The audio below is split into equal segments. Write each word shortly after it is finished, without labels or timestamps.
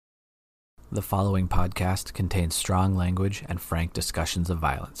The following podcast contains strong language and frank discussions of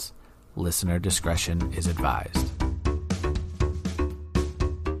violence. Listener discretion is advised.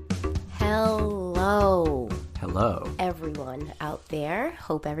 Hello. Hello. Everyone out there.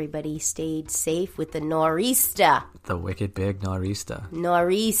 Hope everybody stayed safe with the nor'easter. The wicked big nor'easter.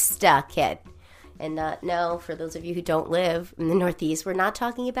 Nor'easter, kid. And no, for those of you who don't live in the Northeast, we're not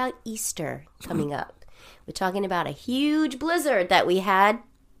talking about Easter coming up. We're talking about a huge blizzard that we had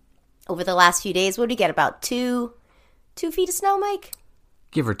over the last few days. What did we get, about 2 feet of snow, Mike?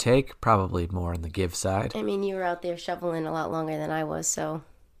 Give or take, probably more on the give side. I mean, you were out there shoveling a lot longer than I was, so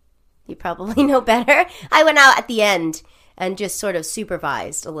you probably know better. I went out at the end and just sort of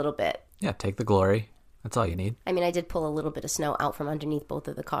supervised a little bit. Yeah, take the glory. That's all you need. I mean, I did pull a little bit of snow out from underneath both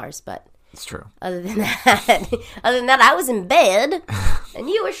of the cars, but it's true. Other than that, I was in bed and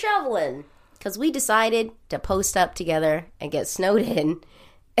you were shoveling because we decided to post up together and get snowed in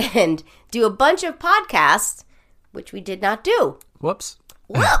and do a bunch of podcasts, which we did not do. Whoops.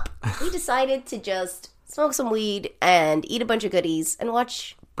 We decided to just smoke some weed and eat a bunch of goodies and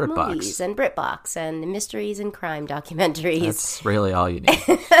watch movies and BritBox and mysteries and crime documentaries. That's really all you need.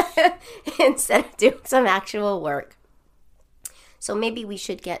 Instead of doing some actual work. So maybe we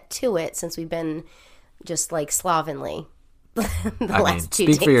should get to it since we've been just like slovenly last 2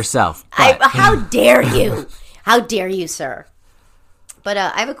 days. Speak for yourself. How dare you? How dare you, sir? But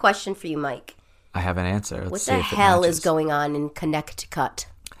I have a question for you, Mike. I have an answer. What the hell is going on in Connecticut?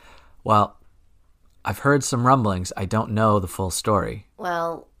 Well, I've heard some rumblings. I don't know the full story.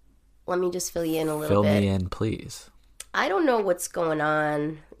 Well, let me just fill you in a little bit. Fill me in, please. I don't know what's going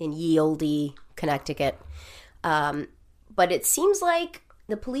on in ye olde Connecticut, but it seems like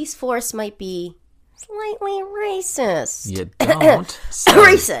the police force might be slightly racist. You don't say.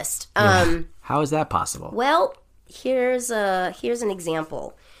 Racist. How is that possible? Well, here's an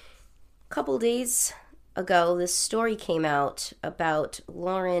example. A couple days ago, this story came out about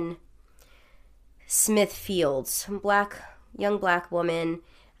Lauren Smith Fields, young black woman,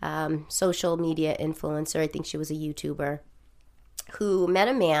 social media influencer. I think she was a YouTuber, who met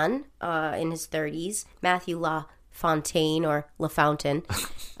a man in his 30s, Matthew LaFontaine or LaFountain,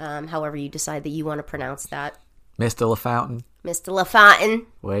 however you decide that you want to pronounce that. Mr. LaFountain. Mr. LaFountain.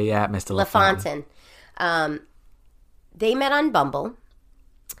 Where you at, Mr. LaFountain? They met on Bumble,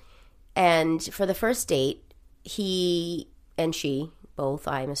 and for the first date, he and she, both,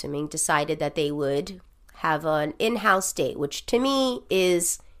 I'm assuming, decided that they would have an in-house date, which to me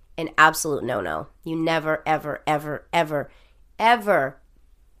is an absolute no-no. You never, ever, ever, ever, ever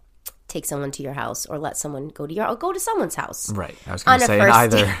take someone to your house or let someone go to someone's house. Right. I was going to say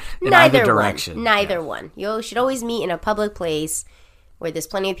in either direction. Neither one. You should always meet in a public place where there's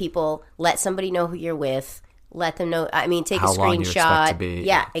plenty of people. Let somebody know who you're with. Let them know. I mean, take a screenshot. How long you expect to be.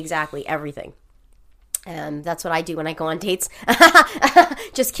 Yeah, exactly. Everything. That's what I do when I go on dates.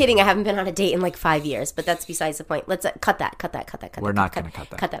 Just kidding. I haven't been on a date in like 5 years, but that's besides the point. Let's cut that. We're not going to cut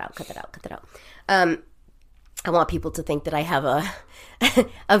that. Cut that out. I want people to think that I have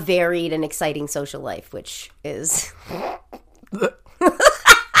a varied and exciting social life, which is... I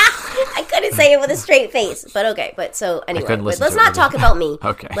couldn't say it with a straight face, but okay. But so anyway, let's not talk about me.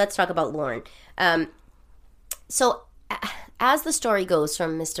 Okay. Let's talk about Lauren. So as the story goes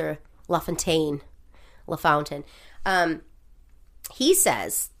from Mr. LaFountain, he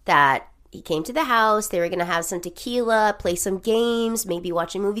says that he came to the house, they were going to have some tequila, play some games, maybe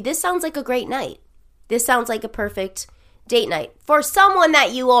watch a movie. This sounds like a great night. This sounds like a perfect date night for someone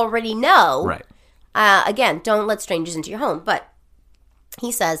that you already know. Right. Again, don't let strangers into your home. But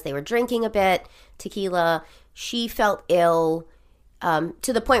he says they were drinking a bit, tequila. She felt ill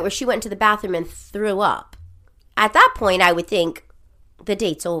to the point where she went to the bathroom and threw up. At that point, I would think the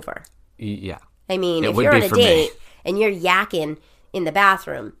date's over. Yeah. I mean, if you're on a date and you're yakking in the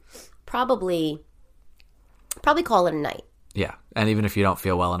bathroom, probably call it a night. Yeah. And even if you don't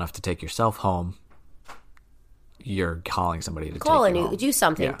feel well enough to take yourself home, you're calling somebody to take you home. Do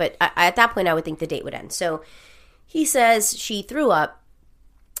something. Yeah. But at that point, I would think the date would end. So he says she threw up,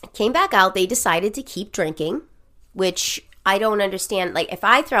 came back out. They decided to keep drinking, which I don't understand. Like, if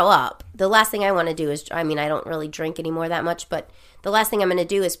I throw up, the last thing I want to do is, I mean, I don't really drink anymore that much, but the last thing I'm going to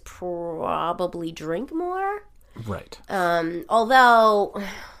do is probably drink more. Right. Although,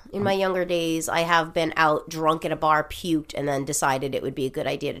 in my younger days, I have been out drunk at a bar, puked, and then decided it would be a good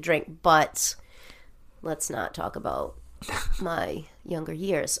idea to drink. But let's not talk about my younger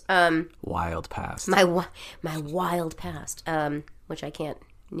years. Wild past. My wild past, which I can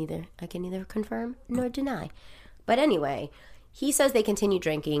neither confirm nor deny. But anyway, he says they continued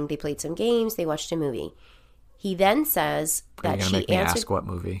drinking, they played some games, they watched a movie. He then says that she answered... ask what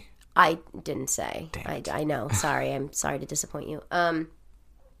movie? I didn't say. Damn it. I know. Sorry. I'm sorry to disappoint you.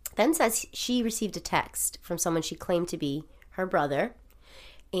 Then says she received a text from someone she claimed to be her brother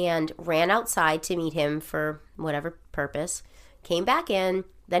and ran outside to meet him for whatever purpose, came back in.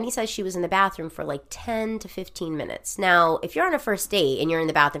 Then he says she was in the bathroom for like 10 to 15 minutes. Now, if you're on a first date and you're in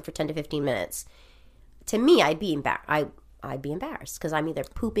the bathroom for 10 to 15 minutes, to me, I'd be embarrassed because I'm either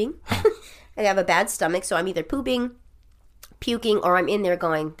pooping, I have a bad stomach, so I'm either pooping, puking, or I'm in there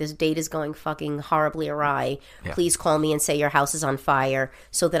going, this date is going fucking horribly awry. Yeah. Please call me and say your house is on fire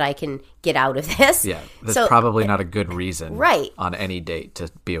so that I can get out of this. Yeah, that's probably not a good reason right. on any date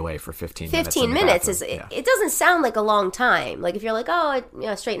to be away for 15 minutes. 15 minutes is, it doesn't sound like a long time. Like if you're like, oh,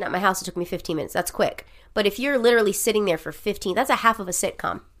 straighten out my house, it took me 15 minutes. That's quick. But if you're literally sitting there for 15, that's a half of a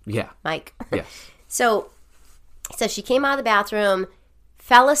sitcom. Yeah. Mike. Yes. So she came out of the bathroom,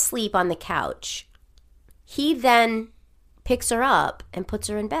 fell asleep on the couch. He then picks her up and puts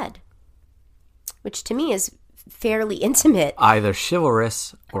her in bed, which to me is fairly intimate. Either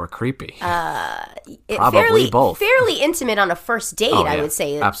chivalrous or creepy. Probably both. Fairly intimate on a first date, I would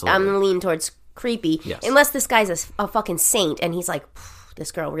say. Absolutely. I'm going to lean towards creepy. Yes. Unless this guy's a fucking saint and he's like,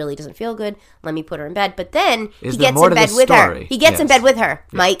 this girl really doesn't feel good. Let me put her in bed. But then he gets in bed with her. He gets in bed with her,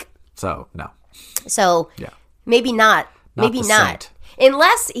 Mike. So, no. So, maybe not. Maybe not. Saint.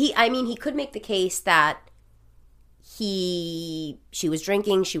 Unless he could make the case that she was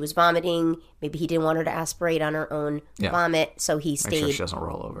drinking, she was vomiting. Maybe he didn't want her to aspirate on her own vomit, so he stayed Make sure she doesn't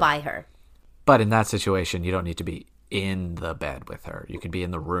roll over. By her. But in that situation, you don't need to be in the bed with her. You could be in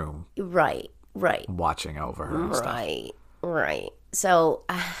the room. Right. Watching over her and stuff. Right. So,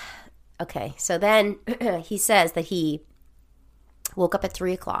 okay. So then he says that he woke up at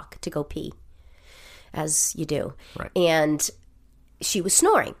 3 o'clock to go pee, as you do. Right. And she was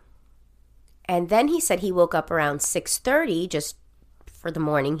snoring. And then he said he woke up around 6:30, just for the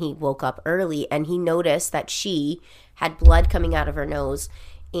morning. He woke up early, and he noticed that she had blood coming out of her nose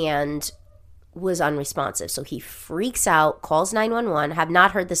and was unresponsive. So he freaks out, calls 911. I have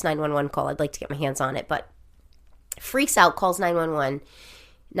not heard this 911 call. I'd like to get my hands on it, but freaks out, calls 911.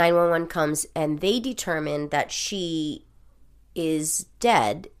 911 comes, and they determine that she is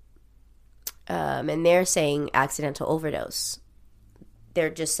dead, and they're saying accidental overdose. They're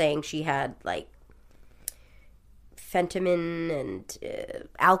just saying she had like fentanyl and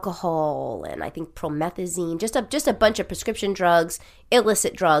alcohol, and I think promethazine, just a bunch of prescription drugs,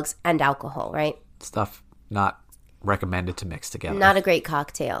 illicit drugs, and alcohol, right? Stuff not recommended to mix together. Not a great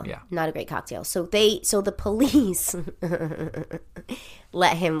cocktail. Yeah. Not a great cocktail. So the police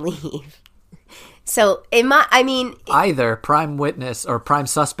let him leave. So either prime witness or prime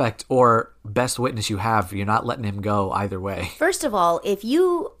suspect or best witness you have, you're not letting him go either way. First of all, if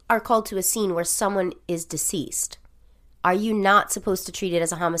you are called to a scene where someone is deceased, are you not supposed to treat it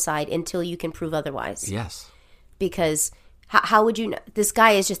as a homicide until you can prove otherwise? Yes. Because how would you know? This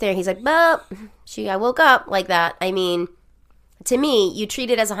guy is just there. He's like, well, I woke up like that. I mean, to me, you treat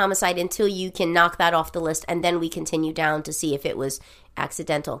it as a homicide until you can knock that off the list, and then we continue down to see if it was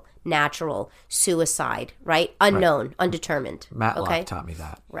accidental, natural, suicide, right? Unknown, right. Undetermined. Matlock taught me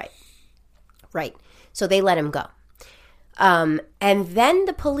that. Right. So they let him go. And then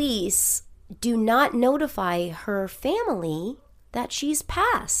the police do not notify her family that she's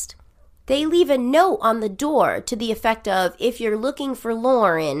passed. They leave a note on the door to the effect of, if you're looking for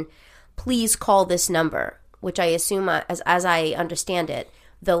Lauren, please call this number, which I assume, as I understand it,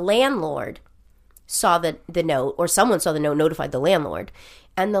 the landlord saw the note, or someone saw the note, notified the landlord,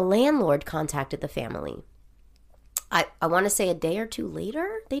 and the landlord contacted the family. I want to say a day or two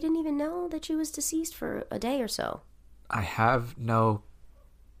later, they didn't even know that she was deceased for a day or so. I have no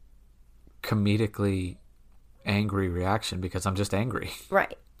comedically angry reaction because I'm just angry.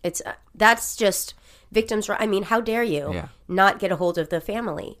 Right. That's just victims' right. I mean, how dare you not get a hold of the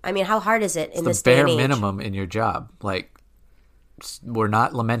family? I mean, how hard is it in this day and age? It's the bare minimum in your job. Like, we're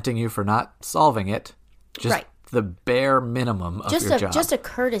not lamenting you for not solving it. Just the bare minimum of your job. Just a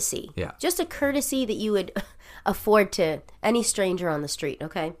courtesy. Yeah. Just a courtesy that you would afford to any stranger on the street,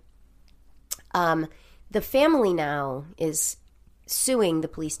 okay? The family now is suing the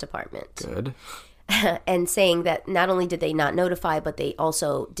police department. Good. And saying that not only did they not notify, but they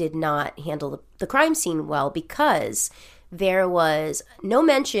also did not handle the crime scene well, because there was no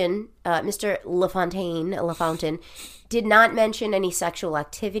mention, Mr. LaFontaine did not mention any sexual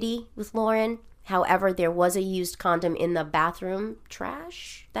activity with Lauren. However, there was a used condom in the bathroom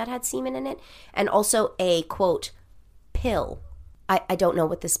trash that had semen in it, and also a, quote, pill. I don't know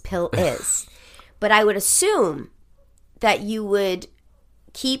what this pill is, but I would assume that you would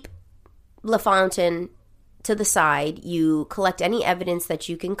keep LaFontaine to the side. You collect any evidence that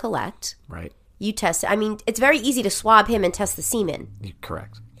you can collect. Right. You test it. I mean, it's very easy to swab him and test the semen.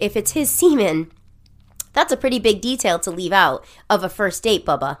 Correct. If it's his semen, that's a pretty big detail to leave out of a first date,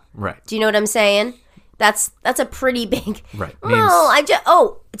 Bubba. Right. Do you know what I'm saying? That's a pretty big... Right.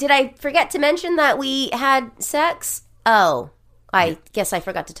 Did I forget to mention that we had sex? Oh, I guess I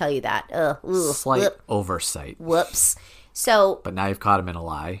forgot to tell you that. Slight oversight. Whoops. So... But now you've caught him in a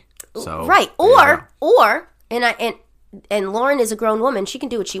lie. So right. And Lauren is a grown woman. She can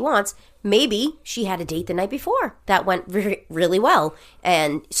do what she wants. Maybe she had a date the night before that went really well.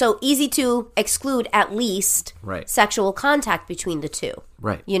 And so easy to exclude at least sexual contact between the two.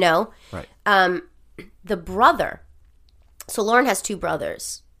 Right. You know? Right. The brother. So Lauren has two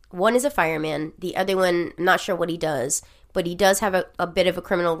brothers. One is a fireman. The other one, I'm not sure what he does, but he does have a bit of a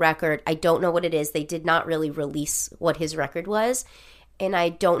criminal record. I don't know what it is. They did not really release what his record was. And I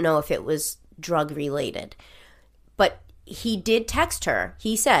don't know if it was drug related. But he did text her.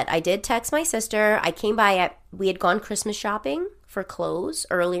 He said, I did text my sister. I came by we had gone Christmas shopping for clothes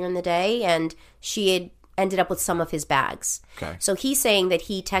earlier in the day, and she had ended up with some of his bags. Okay. So he's saying that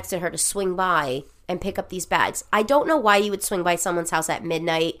he texted her to swing by and pick up these bags. I don't know why you would swing by someone's house at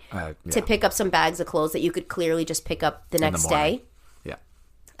midnight to pick up some bags of clothes that you could clearly just pick up the next day. Yeah.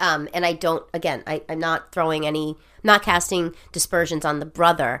 And I don't, again, I'm not not casting dispersions on the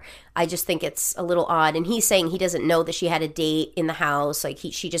brother. I just think it's a little odd. And he's saying he doesn't know that she had a date in the house. Like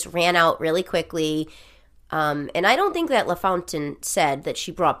she just ran out really quickly. And I don't think that LaFountain said that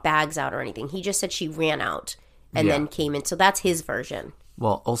she brought bags out or anything. He just said she ran out and then came in. So that's his version.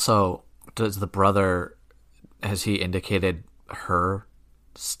 Well, also, does the brother, has he indicated her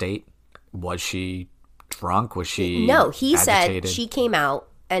state? Was she drunk? Was she No, he agitated? said she came out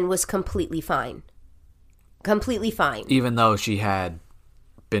and was completely fine. Completely fine. Even though she had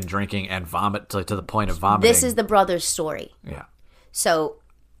been drinking and vomit to the point of vomiting. This is the brother's story. Yeah. So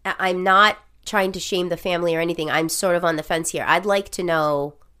I'm not trying to shame the family or anything. I'm sort of on the fence here. I'd like to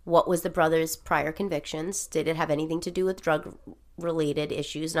know what was the brother's prior convictions. Did it have anything to do with drug-related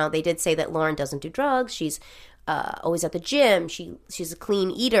issues? Now, they did say that Lauren doesn't do drugs. She's always at the gym. She's a clean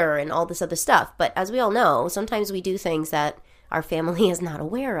eater and all this other stuff. But as we all know, sometimes we do things that our family is not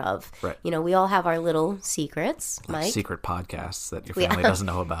aware of. Right. You know, we all have our little secrets, like Mike. Secret podcasts that your family doesn't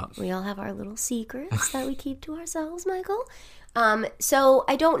know about. We all have our little secrets that we keep to ourselves, Michael. So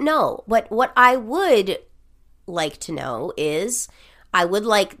I don't know. But what I would like to know is I would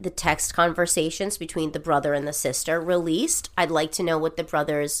like the text conversations between the brother and the sister released. I'd like to know what the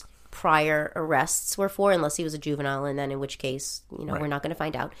brother's prior arrests were for, unless he was a juvenile, and then in which case, you know, we're not going to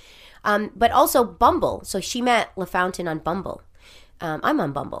find out. But also Bumble. So she met LaFountain on Bumble. I'm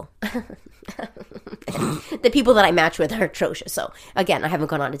on Bumble. The people that I match with are atrocious. So again, I haven't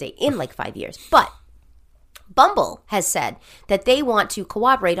gone on a date in like 5 years. But Bumble has said that they want to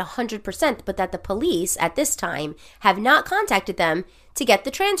cooperate 100%, but that the police at this time have not contacted them to get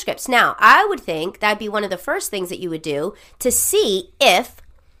the transcripts. Now, I would think that'd be one of the first things that you would do to see if,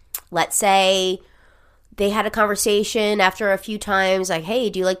 let's say, they had a conversation after a few times, like, hey,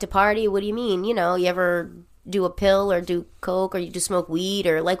 do you like to party? What do you mean? You know, you ever do a pill or do coke or you just smoke weed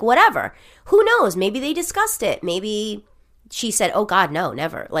or like whatever? Who knows? Maybe they discussed it. Maybe she said, oh, God, no,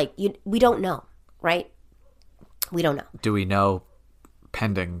 never. Like, we don't know, right? We don't know. Do we know,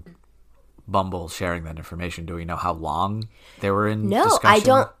 pending Bumble sharing that information, do we know how long they were in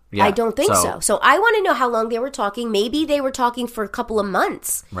discussion? I don't think so. So I want to know how long they were talking. Maybe they were talking for a couple of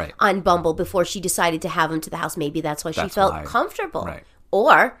months on Bumble before she decided to have him to the house. Maybe that's why she felt comfortable. Right.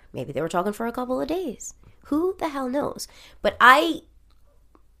 Or maybe they were talking for a couple of days. Who the hell knows? But I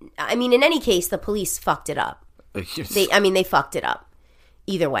mean, in any case, the police fucked it up. They fucked it up.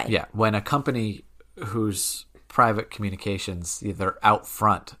 Either way. Yeah. When a company whose private communications, they're out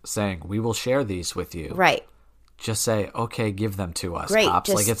front saying, we will share these with you. Right. Just say, okay, give them to us, Great. cops.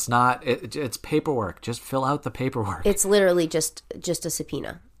 Like, it's not, it's paperwork. Just fill out the paperwork. It's literally just a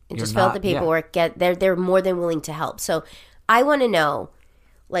subpoena. Just fill out the paperwork. They're more than willing to help. So I want to know,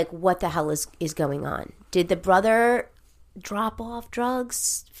 like, what the hell is going on? Did the brother drop off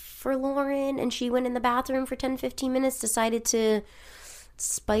drugs for Lauren and she went in the bathroom for 10, 15 minutes, decided to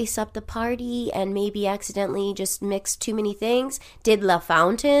spice up the party and maybe accidentally just mix too many things? Did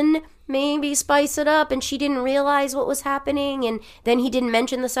LaFountain maybe spice it up and she didn't realize what was happening and then he didn't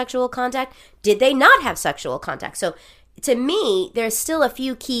mention the sexual contact? Did they not have sexual contact? So to me, there's still a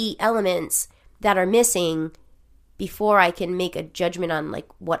few key elements that are missing before I can make a judgment on like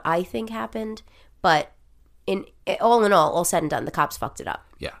what I think happened. But in all said and done, the cops fucked it up.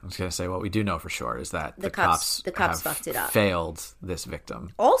 Yeah, I was going to say, what we do know for sure is that the cops have fucked it up. Failed this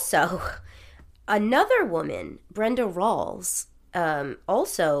victim. Also, Another woman, Brenda Rawls,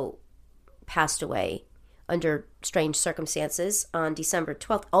 also passed away under strange circumstances on December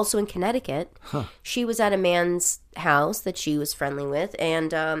 12th, also in Connecticut. Huh. She was at a man's house that she was friendly with,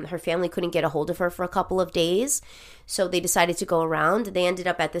 and her family couldn't get a hold of her for a couple of days, so they decided to go around. They ended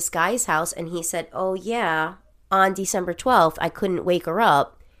up at this guy's house, and he said, oh, yeah, on December 12th, I couldn't wake her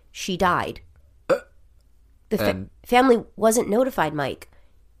up. She died. The family wasn't notified, Mike.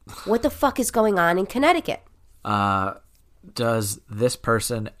 What the fuck is going on in Connecticut? Does this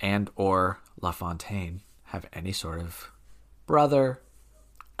person and or LaFontaine have any sort of brother,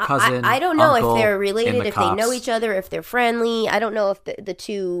 cousin, I don't know uncle if they're related, if cops? they know each other, if they're friendly. I don't know if the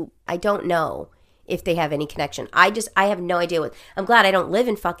two, I don't know if they have any connection. I have no idea what. I'm glad I don't live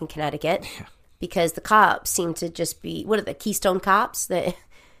in fucking Connecticut because the cops seem to just be, what are the Keystone Cops? The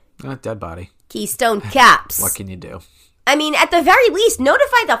Dead body. Keystone Cops. What can you do? I mean, at the very least,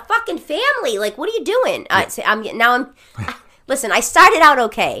 notify the fucking family. Like, what are you doing? Listen, I started out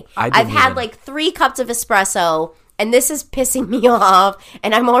okay. I've had like 3 cups of espresso, and this is pissing me off,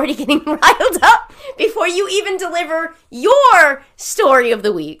 and I'm already getting riled up before you even deliver your story of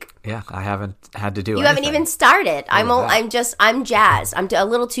the week. Yeah, I haven't had to do You haven't even started. I'm jazzed. I'm a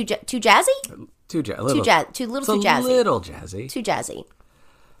little too jazzy? Too Too jazzy. Little jazzy. Too jazzy.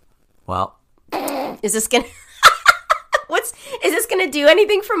 Well, is this gonna is this gonna do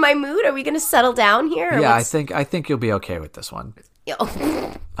anything for my mood? Are we gonna settle down here? Yeah, I think you'll be okay with this one.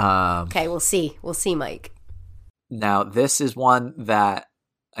 Okay, we'll see. We'll see, Mike. Now, this is one that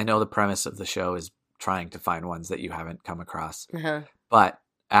I know the premise of the show is trying to find ones that you haven't come across. Uh-huh. But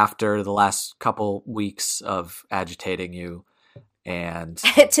after the last couple weeks of agitating you and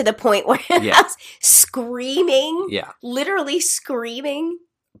to the point where I was screaming, literally screaming,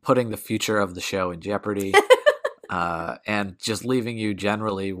 putting the future of the show in jeopardy, and just leaving you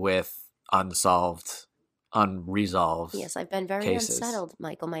generally with unresolved Yes, I've been very cases. Unsettled,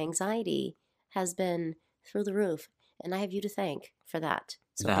 Michael. My anxiety has been through the roof, and I have you to thank for that.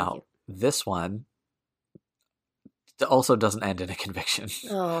 So now, this one also doesn't end in a conviction.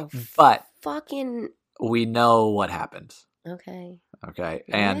 Oh, but fucking... we know what happened. Okay.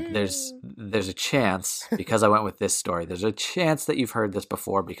 And there's a chance, because I went with this story, there's a chance that you've heard this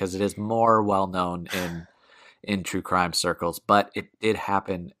before because it is more well known in true crime circles, but it did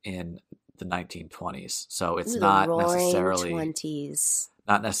happen in the 1920s, so it's not necessarily 20s.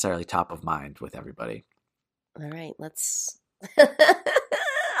 Not necessarily top of mind with everybody. All right, let's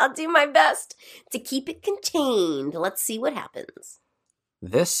I'll do my best to keep it contained. Let's see what happens.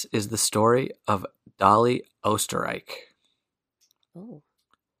 This is the story of Dolly Oesterreich. Oh,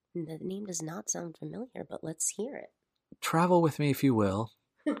 the name does not sound familiar, but let's hear it. Travel with me, if you will,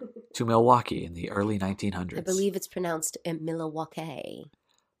 to Milwaukee in the early 1900s. I believe it's pronounced Milwaukee.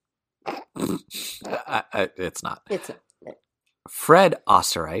 It's not. It's not. Fred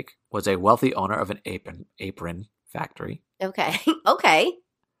Oesterreich was a wealthy owner of an apron factory. Okay.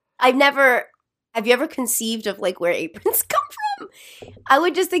 Have you ever conceived of like where aprons come from? I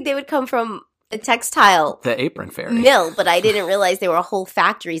would just think they would come from a textile. The apron fairy. Mill, but I didn't realize there were whole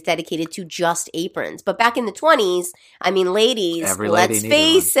factories dedicated to just aprons. But back in the 20s, I mean, ladies, let's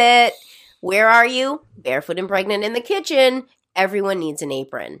face it. Where are you? Barefoot and pregnant in the kitchen. Everyone needs an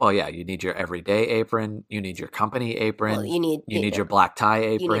apron. Oh yeah, you need your everyday apron. You need your company apron. Well, you need your black tie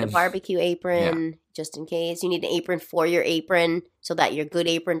apron. You need a barbecue apron, just in case. You need an apron for your apron so that your good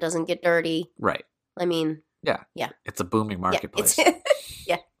apron doesn't get dirty. Right. I mean, yeah. It's a booming marketplace.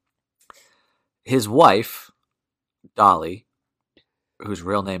 Yeah. His wife, Dolly, whose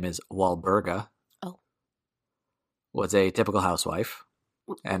real name is Walburga, was a typical housewife.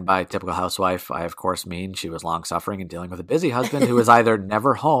 And by typical housewife, I of course mean she was long-suffering and dealing with a busy husband who was either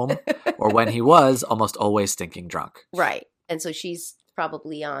never home or when he was, almost always stinking drunk. Right. And so she's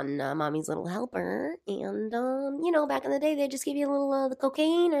probably on Mommy's Little Helper. And, back in the day, they just give you a little the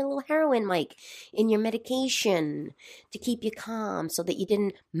cocaine or a little heroin, Mike, in your medication to keep you calm so that you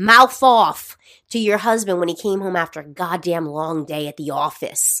didn't mouth off to your husband when he came home after a goddamn long day at the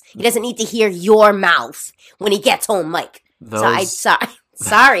office. He doesn't need to hear your mouth when he gets home, Mike.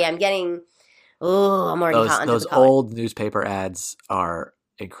 Sorry, I'm getting... Oh, I'm already hot under the collar. Those old newspaper ads are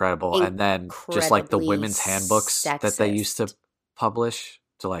incredible. And then just like the women's handbooks that they used to publish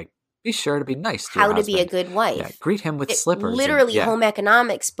to like, be sure to be nice to your husband. How to be a good wife. Yeah, greet him with slippers. Literally, home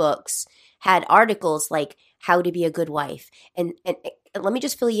economics books had articles like how to be a good wife. And let me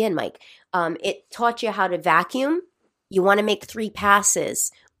just fill you in, Mike. It taught you how to vacuum. You want to make 3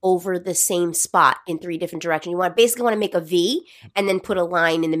 passes over the same spot in 3 different directions. You basically want to make a V and then put a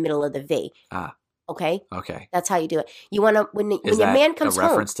line in the middle of the V. Okay? Okay. That's how you do it. You want to, when your man comes home. A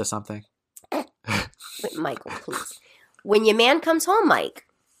reference to something? Wait, Michael, please. When your man comes home, Mike,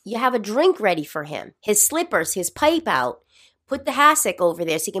 you have a drink ready for him. His slippers, his pipe out. Put the hassock over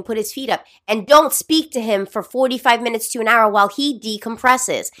there so he can put his feet up. And don't speak to him for 45 minutes to an hour while he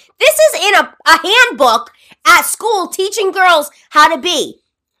decompresses. This is in a handbook at school teaching girls how to be.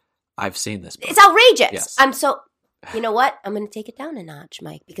 I've seen this book. It's outrageous. Yes. You know what? I'm going to take it down a notch,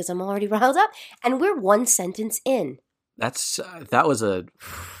 Mike, because I'm already riled up. And we're one sentence in. That was a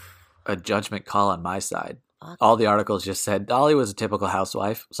judgment call on my side. All the articles just said Dolly was a typical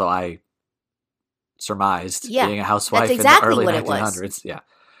housewife. So I surmised being a housewife that's exactly in the early what 1900s. It was. Yeah.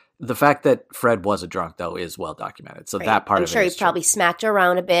 The fact that Fred was a drunk, though, is well documented. So that part I'm of it sure is he probably smacked her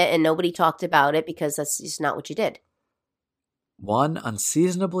around a bit and nobody talked about it because that's just not what you did. One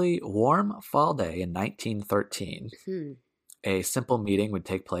unseasonably warm fall day in 1913, a simple meeting would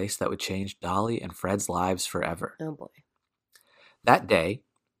take place that would change Dolly and Fred's lives forever. Oh, boy. That day,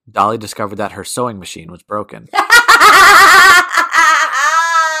 Dolly discovered that her sewing machine was broken.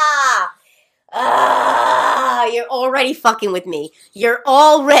 You're already fucking with me. You're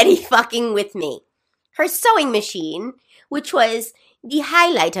already fucking with me. Her sewing machine, which was the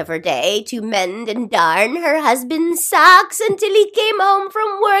highlight of her day, to mend and darn her husband's socks until he came home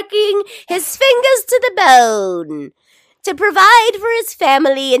from working his fingers to the bone, to provide for his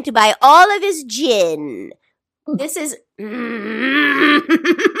family and to buy all of his gin. This is...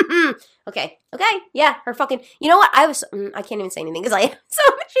 Okay, yeah, her fucking... You know what? I can't even say anything because I have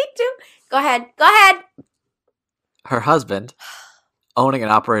sewing machine too. Go ahead. Her husband, owning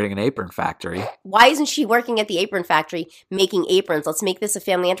and operating an apron factory. Why isn't she working at the apron factory making aprons? Let's make this a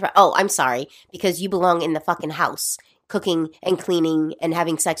family enterprise. Oh, I'm sorry. Because you belong in the fucking house, cooking and cleaning and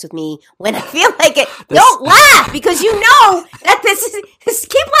having sex with me when I feel like it. Don't laugh because you know that this is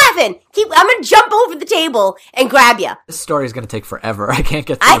keep laughing. I'm going to jump over the table and grab you. This story is going to take forever. I can't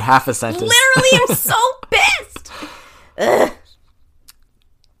get through half a sentence. Literally am so pissed. Ugh.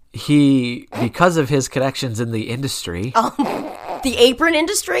 Because of his connections in the industry, the apron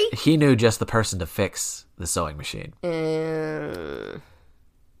industry, he knew just the person to fix the sewing machine.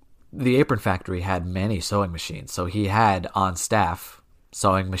 The apron factory had many sewing machines, so he had on staff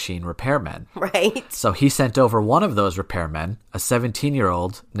sewing machine repairmen. Right. So he sent over one of those repairmen, a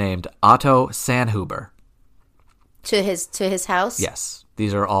 17-year-old named Otto Sandhuber. To his house? Yes.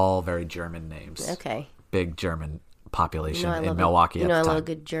 These are all very German names. Okay. Big German population in Milwaukee at the time. I love a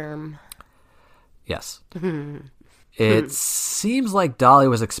good germ. Yes. It seems like Dolly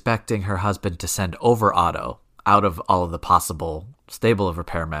was expecting her husband to send over Otto out of all of the possible stable of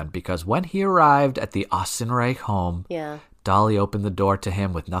repairmen because when he arrived at the Oesterreich home, Dolly opened the door to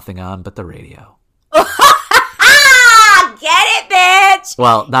him with nothing on but the radio. Get it, bitch!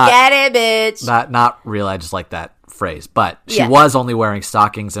 Well, get it, bitch! Not real, I just like that phrase, but she was only wearing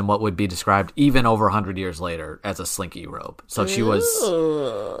stockings in what would be described even over 100 years later as a slinky robe. So she was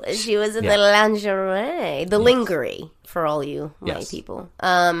in the lingerie, the lingerie for all you white people.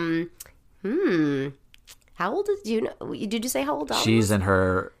 How old is, do you know? Did you say how old Dolly She's was? in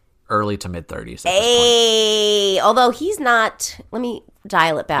her early to mid 30s. Hey, although he's not. Let me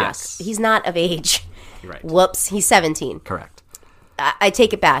dial it back. Yes. He's not of age. You're right. Whoops, he's 17. Correct. I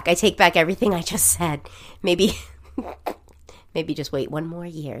take it back. I take back everything I just said. Maybe just wait one more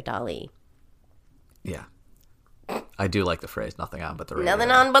year, Dolly. Yeah. I do like the phrase, nothing on but the radio. Nothing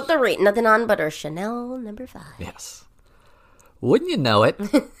on but her Chanel number 5. Yes. Wouldn't you know it?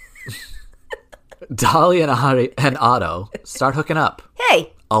 Dolly and Otto start hooking up.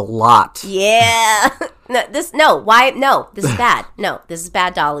 Hey. A lot. Yeah. This is bad. No, this is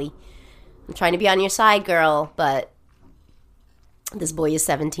bad, Dolly. I'm trying to be on your side, girl, but this boy is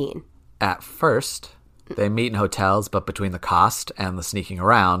 17. At first, they meet in hotels, but between the cost and the sneaking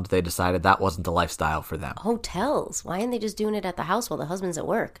around, they decided that wasn't the lifestyle for them. Hotels? Why aren't they just doing it at the house while the husband's at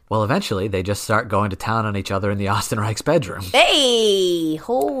work? Well, eventually, they just start going to town on each other in the Oesterreich's bedroom. Hey!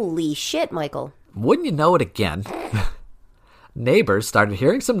 Holy shit, Michael. Wouldn't you know it again? Neighbors started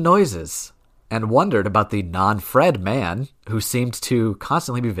hearing some noises and wondered about the non-Fred man who seemed to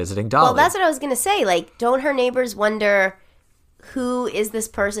constantly be visiting Dolly. Well, that's what I was going to say. Like, don't her neighbors wonder... Who is this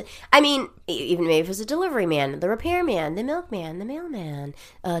person? I mean, even maybe if it was a delivery man, the repairman, the milkman, the mailman,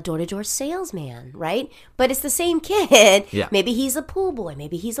 door-to-door salesman, right? But it's the same kid. Yeah. Maybe he's a pool boy.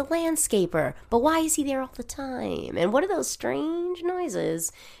 Maybe he's a landscaper. But why is he there all the time? And what are those strange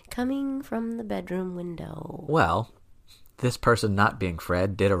noises coming from the bedroom window? Well, this person not being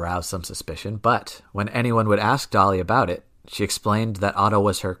Fred did arouse some suspicion, but when anyone would ask Dolly about it, she explained that Otto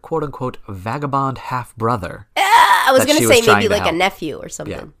was her quote-unquote vagabond half-brother. I was going to say maybe like a nephew or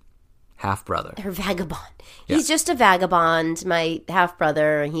something. Yeah. half-brother. Her vagabond. Yeah. He's just a vagabond, my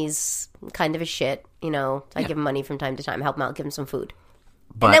half-brother. He's kind of a shit, I give him money from time to time, help him out, give him some food.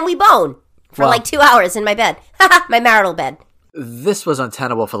 But, and then we bone for like 2 hours in my bed. My marital bed. This was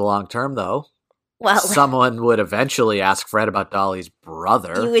untenable for the long term, though. Well, someone would eventually ask Fred about Dolly's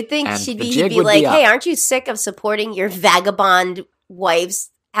brother. You would think he'd be like, hey, aren't you sick of supporting your vagabond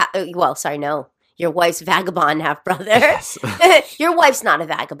wife's... your wife's vagabond half-brother. Yes. Your wife's not a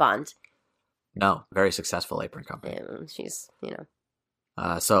vagabond. No, very successful apron company. Yeah, she's,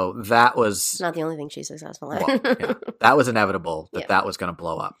 So that was... It's not the only thing she's successful at. That was inevitable that was going to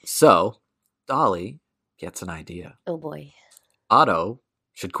blow up. So Dolly gets an idea. Oh, boy. Otto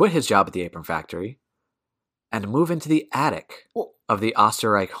should quit his job at the apron factory and move into the attic of the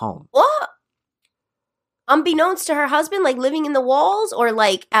Oesterreich home. What? Unbeknownst to her husband, like living in the walls or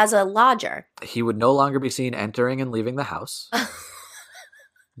like as a lodger? He would no longer be seen entering and leaving the house.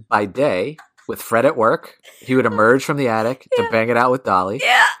 By day, with Fred at work, he would emerge from the attic to bang it out with Dolly.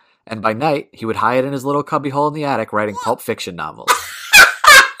 Yeah. And by night, he would hide in his little cubbyhole in the attic writing Pulp Fiction novels.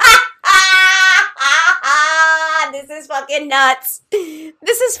 This is fucking nuts.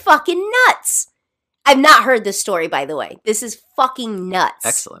 This is fucking nuts. I've not heard this story, by the way. This is fucking nuts.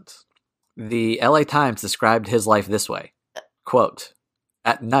 Excellent. The LA Times described his life this way. Quote,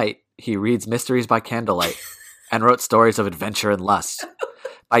 at night, he reads mysteries by candlelight and wrote stories of adventure and lust.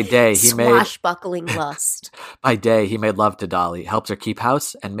 By day, he swashbuckling lust. By day, he made love to Dolly, helped her keep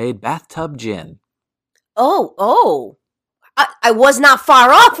house, and made bathtub gin. Oh. I was not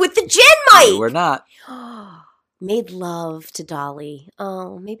far off with the gin, Mike! You were not. Made love to Dolly.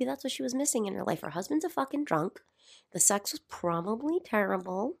 Oh, maybe that's what she was missing in her life. Her husband's a fucking drunk. The sex was probably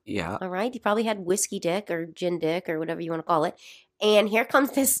terrible. Yeah. All right? He probably had whiskey dick or gin dick or whatever you want to call it. And here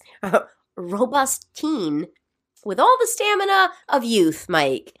comes this robust teen with all the stamina of youth,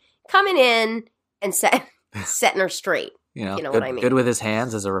 Mike, coming in and setting her straight. You know what I mean? Good with his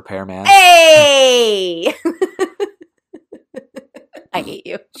hands as a repairman. Hey! I hate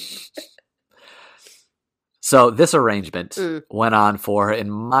you. So this arrangement went on for, in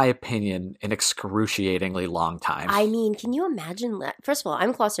my opinion, an excruciatingly long time. I mean, can you imagine that? First of all,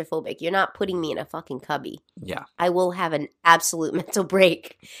 I'm claustrophobic. You're not putting me in a fucking cubby. Yeah. I will have an absolute mental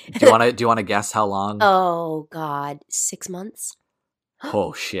break. Do you want to guess how long? Oh, God. 6 months?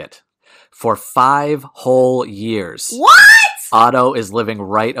 Oh, shit. For 5 whole years. What? Otto is living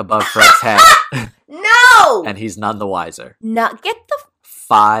right above Fred's head. No! And he's none the wiser. Get the...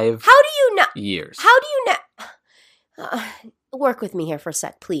 5 How do you know? years. How do you know? Work with me here for a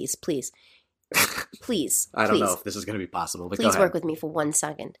sec, please. Please. I don't know if this is going to be possible, but please work with me for 1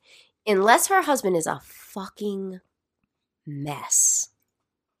 second. Unless her husband is a fucking mess.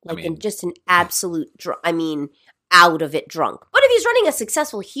 Just an absolute out of it drunk. But if he's running a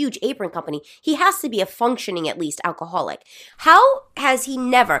successful, huge apron company, he has to be a functioning, at least, alcoholic. How has he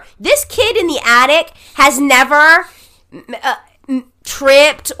never... This kid in the attic has never...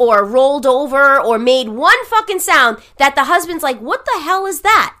 tripped or rolled over or made one fucking sound that the husband's like, what the hell is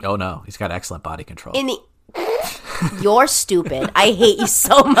that? Oh no, he's got excellent body control. You're stupid. I hate you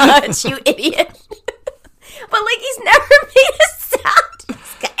so much, you idiot. But he's never made a sound.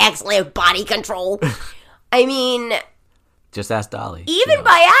 He's got excellent body control. I mean, just ask Dolly. Even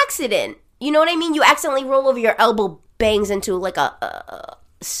by accident. You know what I mean? You accidentally roll over, your elbow bangs into the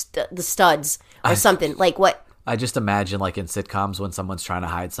studs or something. Like what? I just imagine in sitcoms when someone's trying to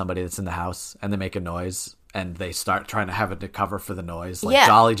hide somebody that's in the house and they make a noise and they start trying to have it to cover for the noise.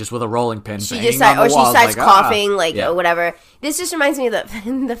 Dolly just with a rolling pin. She starts coughing, or whatever. This just reminds me of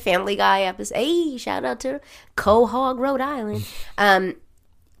the Family Guy episode. Hey, shout out to Quahog, Rhode Island.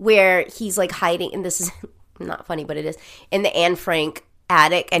 Where he's hiding, and this is not funny, but it is, in the Anne Frank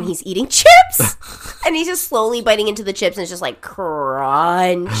attic, and he's eating chips. And he's just slowly biting into the chips and it's just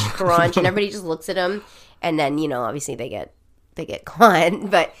crunch, crunch. And everybody just looks at him. And then, obviously they get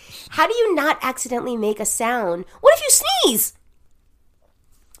caught. But how do you not accidentally make a sound? What if you sneeze?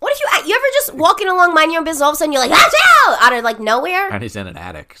 What if you ever just walking along, mind your own business, all of a sudden you're like, ah, out of nowhere? And he's in an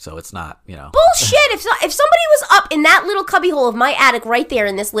attic, so it's not, Bullshit. If somebody was up in that little cubbyhole of my attic right there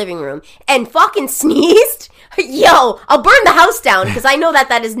in this living room and fucking sneezed, yo, I'll burn the house down because I know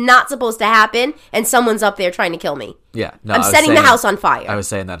that is not supposed to happen and someone's up there trying to kill me. Yeah. No, I'm setting the house on fire. I was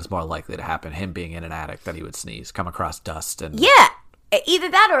saying that it's more likely to happen, him being in an attic, that he would sneeze, come across dust. And yeah. Either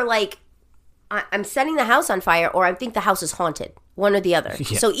that or I'm setting the house on fire or I think the house is haunted. One or the other.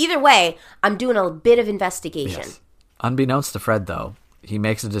 Yeah. So either way, I'm doing a bit of investigation. Yes. Unbeknownst to Fred, though, he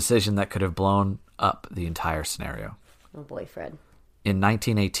makes a decision that could have blown up the entire scenario. Oh boy, Fred. In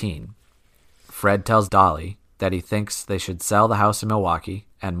 1918, Fred tells Dolly that he thinks they should sell the house in Milwaukee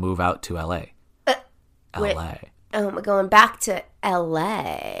and move out to L.A. L.A. Oh, we're going back to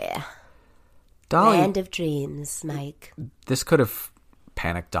L.A. Dolly, Land of dreams, Mike. this could have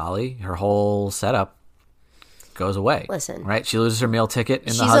panicked Dolly. Her whole setup goes away. Listen. Right? She loses her meal ticket in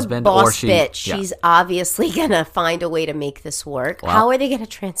She's the husband. a boss or she, bitch. yeah. She's obviously going to find a way to make this work. Well- How are they going to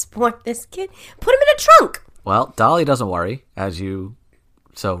transport this kid? Put him in a trunk. Well, Dolly doesn't worry, as you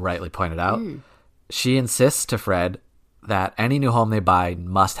so rightly pointed out. She insists to Fred that any new home they buy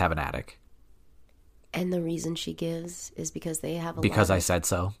must have an attic. And the reason she gives is because they have a Because lot I of- said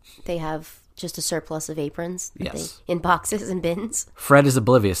so. They have just a surplus of aprons. that Yes. in boxes and bins. Fred is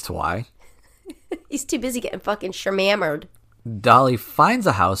oblivious to why. He's too busy getting fucking shamammered. Dolly finds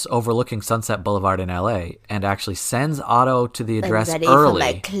a house overlooking Sunset Boulevard in L.A. and actually sends Otto to the address I'm ready early.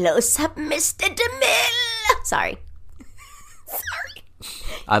 for my close-up, Mr. DeMille. Sorry.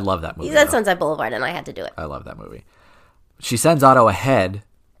 I love that movie. He said though. Sunset Boulevard, and I had to do it. I love that movie. She sends Otto ahead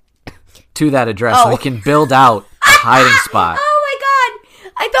to that address so he can build out a hiding spot. Oh my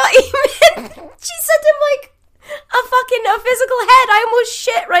god! I thought he meant she sent him like a physical head. I almost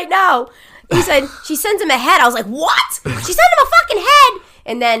shit right now. He said she sends him a head. I was like, what? She sent him a fucking head,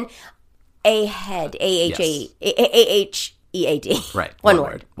 and then a head. A-H-E-A-D. Right. One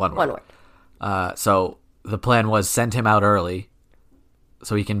word. One One word. word. So the plan was send him out early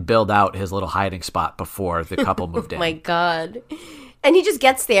so he can build out his little hiding spot before the couple moved in. My god. And he just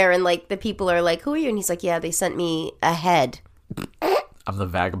gets there, and like the people are like, who are you? And he's like, yeah, they sent me a head. I'm the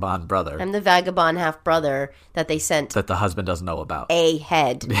vagabond brother I'm the vagabond half brother that they sent that the husband doesn't know about. a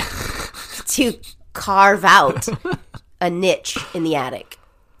head to carve out a niche in the attic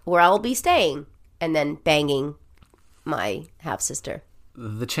where I'll be staying and then banging my half sister.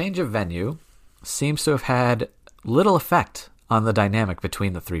 The change of venue seems to have had little effect on the dynamic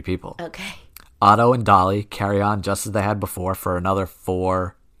between the three people. Okay. Otto and Dolly carry on just as they had before for another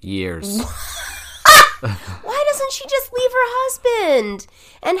 4 years. Why doesn't she just leave her husband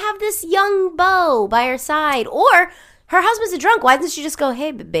and have this young beau by her side? Or her husband's a drunk. Why doesn't she just go,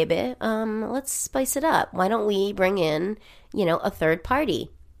 hey, baby, let's spice it up. Why don't we bring in, a third party?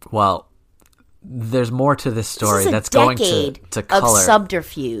 Well, there's more to this story This is a that's going decade to color. of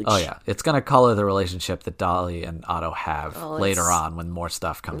subterfuge. Oh, yeah. It's going to color the relationship that Dolly and Otto have later it's- on when more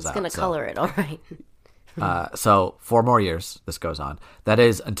stuff comes It's out. going to color it, all right. So 4 more years this goes on. That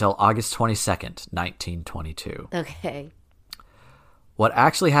is until August 22nd, 1922. Okay. What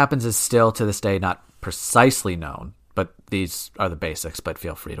actually happens is still to this day not precisely known, but these are the basics, but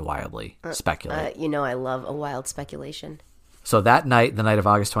feel free to wildly speculate. I love a wild speculation. So that night, the night of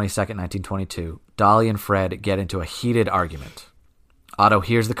August 22nd, 1922, Dolly and Fred get into a heated argument. Otto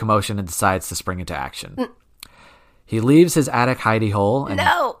hears the commotion and decides to spring into action. He leaves his attic hidey hole and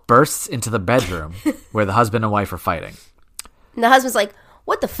bursts into the bedroom where the husband and wife are fighting. And the husband's like,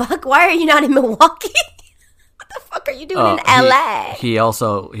 what the fuck? Why are you not in Milwaukee? What the fuck are you doing in LA? He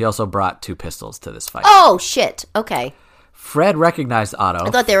also brought 2 pistols to this fight. Oh, shit. Okay. Fred recognized Otto. I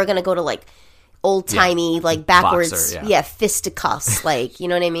thought they were going to go to like old-timey, like backwards, Boxer, fisticuffs. Like, you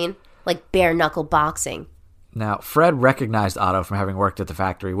know what I mean? Like bare knuckle boxing. Now, Fred recognized Otto from having worked at the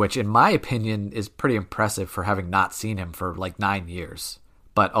factory, which in my opinion is pretty impressive for having not seen him for like 9 years,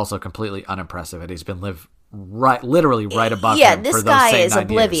 but also completely unimpressive that he's been literally right above him this for those guy same is 9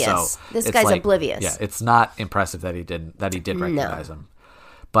 oblivious. years. So This it's guy's like, oblivious. Yeah, it's not impressive that he did recognize him.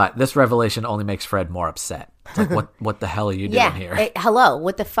 But this revelation only makes Fred more upset. It's like, what the hell are you doing here? Hey, hello,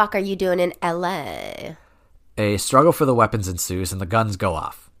 what the fuck are you doing in LA? A struggle for the weapons ensues and the guns go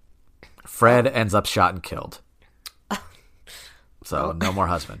off. Fred ends up shot and killed. So no more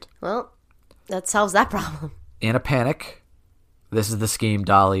husband. Well, that solves that problem. In a panic, this is the scheme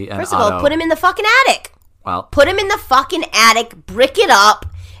Dolly and First of Otto. all, put him in the fucking attic. Well, Put him in the fucking attic, brick it up,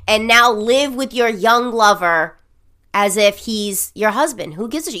 and now live with your young lover as if he's your husband. Who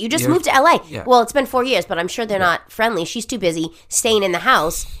gives a shit? You just moved to LA. Yeah. Well, it's been 4 years, but I'm sure they're not friendly. She's too busy staying in the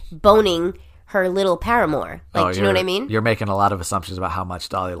house, boning her little paramour. Like, do you know what I mean? You're making a lot of assumptions about how much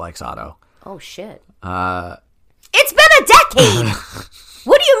Dolly likes Otto. Oh, shit. It's been a decade!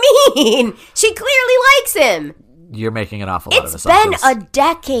 What do you mean? She clearly likes him. You're making an awful lot of It's been assumptions. a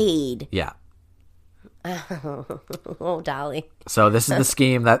decade. Yeah. Oh, Dolly. So this is the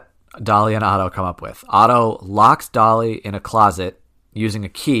scheme that Dolly and Otto come up with. Otto locks Dolly in a closet using a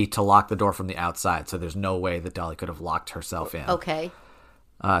key to lock the door from the outside, so there's no way that Dolly could have locked herself in. Okay.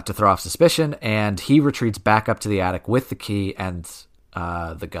 To throw off suspicion, and he retreats back up to the attic with the key and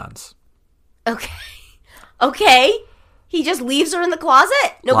the guns. Okay. Okay. He just leaves her in the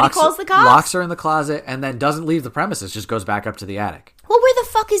closet? Nobody calls the cops? Locks her in the closet and then doesn't leave the premises, just goes back up to the attic. Well, where the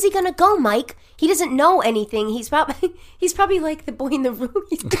fuck is he gonna go, Mike? He doesn't know anything. He's probably like the boy in the room.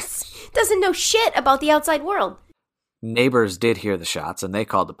 He just doesn't know shit about the outside world. Neighbors did hear the shots, and they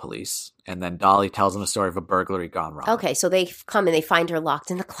called the police. And then Dolly tells them a story of a burglary gone wrong. Okay, so they come and they find her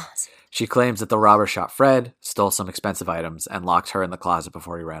locked in the closet. She claims that the robber shot Fred, stole some expensive items, and locked her in the closet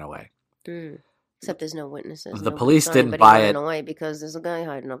before he ran away. Except there's no witnesses. The police didn't buy it. Ran away because there's a guy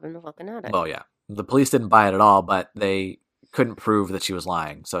hiding up in the fucking attic. Well, yeah. The police didn't buy it at all, but they couldn't prove that she was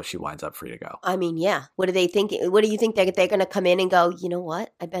lying, so she winds up free to go. I mean, yeah. What do they think? What do you think they're going to come in and go, you know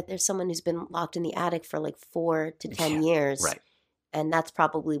what? I bet there's someone who's been locked in the attic for like 4 to 10 years. Right. And that's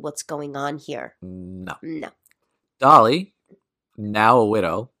probably what's going on here. No. Dolly, now a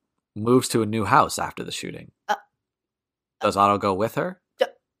widow, moves to a new house after the shooting. Does Otto go with her?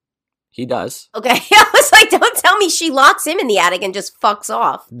 He does. Okay. I was like, don't tell me she locks him in the attic and just fucks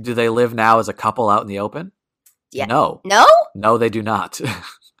off. Do they live now as a couple out in the open? Yeah. No. No? No, they do not.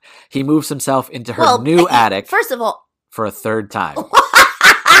 He moves himself into her new attic. First of all, for a third time.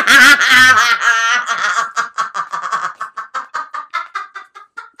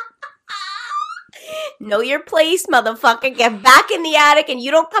 Know your place, motherfucker. Get back in the attic and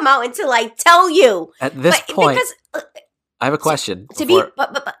you don't come out until I tell you. At this point, I have a question.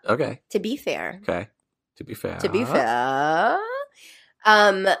 Okay. To be fair. Okay. To be fair.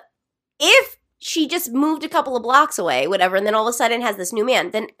 If she just moved a couple of blocks away, whatever, and then all of a sudden has this new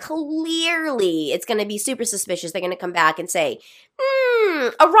man, then clearly it's going to be super suspicious. They're going to come back and say,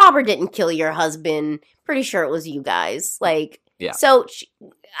 a robber didn't kill your husband. Pretty sure it was you guys. Like, yeah. So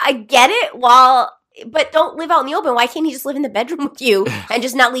I get it, but don't live out in the open. Why can't he just live in the bedroom with you and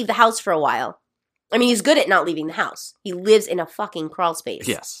just not leave the house for a while? I mean, he's good at not leaving the house. He lives in a fucking crawl space.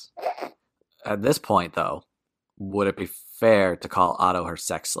 Yes. At this point, though, would it be fair to call Otto her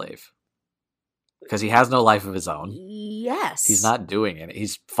sex slave? Because he has no life of his own. Yes. He's not doing it.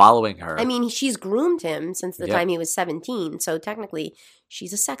 He's following her. I mean, she's groomed him since the time he was 17, so technically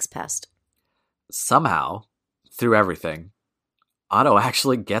she's a sex pest. Somehow, through everything, Otto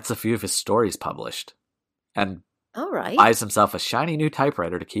actually gets a few of his stories published. And buys himself a shiny new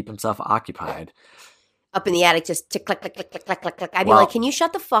typewriter to keep himself occupied. Up in the attic, just tick, click, click, click, click, click, click, click. I'd be like, can you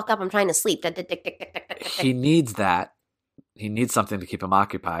shut the fuck up? I'm trying to sleep. He needs that. He needs something to keep him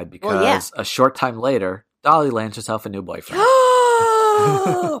occupied because a short time later, Dolly lands herself a new boyfriend.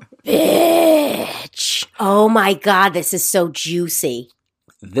 Bitch. Oh my God, this is so juicy.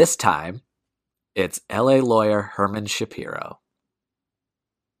 This time, it's LA lawyer Herman Shapiro.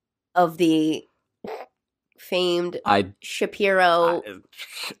 Of the famed Shapiro.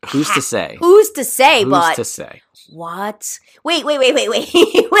 Who's to say? Who's to say? Who's to say? What? Wait.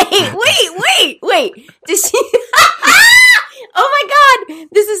 Does she... Oh my God.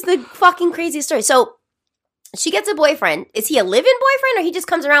 This is the fucking craziest story. So she gets a boyfriend. Is he a live-in boyfriend or he just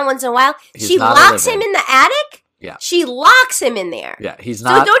comes around once in a while? She locks him in the attic? Yeah. She locks him in there. Yeah, he's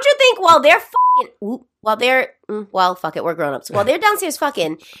not. So don't you think while they're fuck it, we're grown-ups. While they're downstairs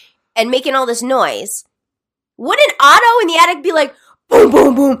fucking and making all this noise, wouldn't Otto in the attic be like, boom,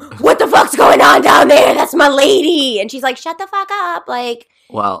 boom, boom, what the fuck's going on down there? That's my lady. And she's like, shut the fuck up. Like,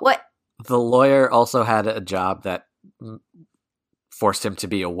 what? The lawyer also had a job that forced him to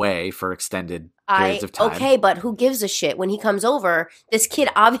be away for extended periods of time. Okay, but who gives a shit? When he comes over, this kid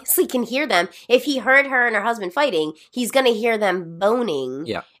obviously can hear them. If he heard her and her husband fighting, he's going to hear them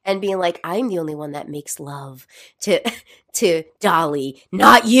boning and being like, I'm the only one that makes love to Dolly,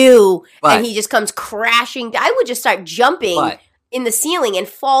 not you. And he just comes crashing. I would just start jumping in the ceiling and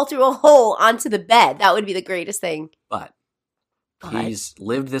fall through a hole onto the bed. That would be the greatest thing. But he's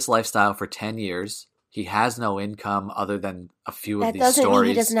lived this lifestyle for 10 years. He has no income other than a few of these stories. That doesn't mean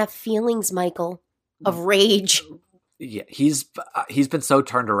he doesn't have feelings, Michael, of rage. Yeah, he's been so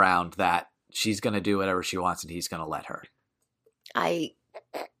turned around that she's going to do whatever she wants and he's going to let her. I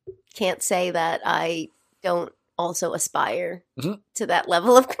can't say that I don't also aspire to that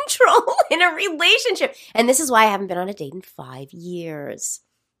level of control in a relationship. And this is why I haven't been on a date in 5 years.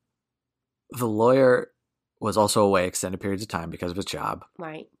 The lawyer was also away extended periods of time because of his job.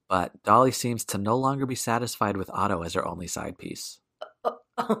 Right. But Dolly seems to no longer be satisfied with Otto as her only side piece.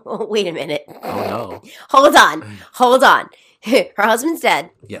 Oh, wait a minute. Oh, no. Hold on. Her husband's dead.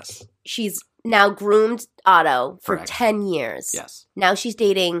 Yes. She's now groomed Otto for Correct. 10 years. Yes. Now she's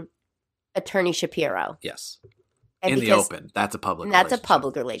dating attorney Shapiro. Yes. And in the open. That's a public relationship. That's a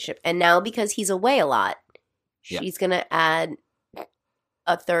public relationship. And now because he's away a lot, she's going to add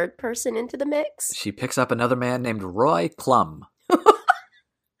a third person into the mix. She picks up another man named Roy Klumb.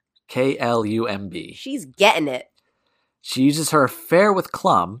 Klumb. She's getting it. She uses her affair with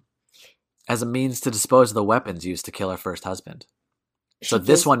Klumb as a means to dispose of the weapons used to kill her first husband. So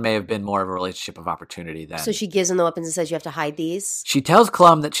this one may have been more of a relationship of opportunity then. So she gives him the weapons and says, you have to hide these? She tells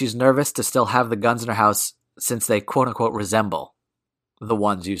Clum that she's nervous to still have the guns in her house since they quote-unquote resemble the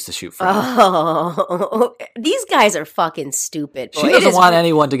ones used to shoot Frank. Oh, these guys are fucking stupid. She doesn't want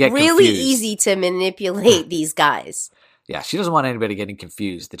anyone to get really confused. Easy to manipulate these guys. Yeah, she doesn't want anybody getting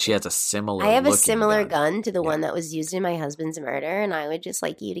confused that she has a similar I have a looking similar gun to the one that was used in my husband's murder, and I would just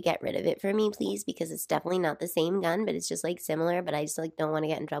like you to get rid of it for me, please, because it's definitely not the same gun, but it's just like similar, but I just like don't want to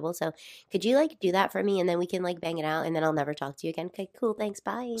get in trouble. So could you like do that for me, and then we can like bang it out, and then I'll never talk to you again. Okay, cool, thanks,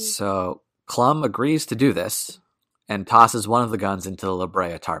 bye. So Clum agrees to do this and tosses one of the guns into the La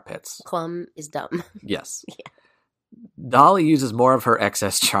Brea tar pits. Clum is dumb. Yes. Yeah. Dolly uses more of her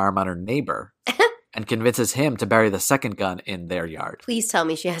excess charm on her neighbor and convinces him to bury the second gun in their yard. Please tell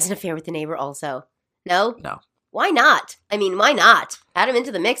me she has an affair with the neighbor also. No? No. Why not? I mean, why not? Add him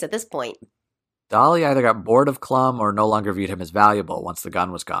into the mix at this point. Dolly either got bored of Clum or no longer viewed him as valuable once the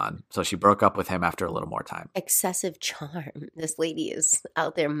gun was gone, so she broke up with him after a little more time. Excessive charm. This lady is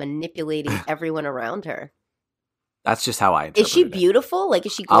out there manipulating everyone around her. That's just how I interpret it. Is she beautiful? Like,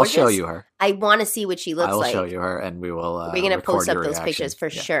 is she gorgeous? I'll show you her. I want to see what she looks like. I will show you her, and we will We're going to post up those reaction. pictures for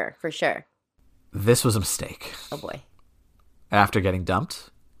sure, for sure. This was a mistake. Oh, boy. After getting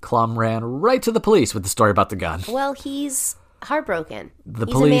dumped, Clum ran right to the police with the story about the gun. Well, he's heartbroken.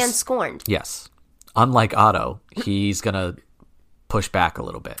 He's a man scorned. Yes. Unlike Otto, he's going to push back a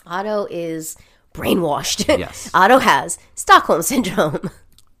little bit. Otto is brainwashed. Yes. Otto has Stockholm Syndrome.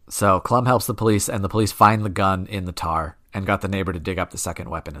 So Clum helps the police, and the police find the gun in the tar and got the neighbor to dig up the second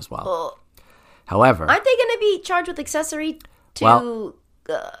weapon as well. However... Aren't they going to be charged with accessory to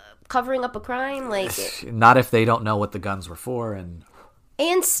covering up a crime? Like, not if they don't know what the guns were for. And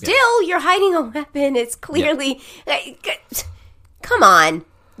still, you're hiding a weapon. It's clearly... Come on.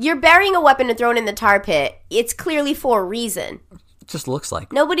 You're burying a weapon and throwing it in the tar pit. It's clearly for a reason. It just looks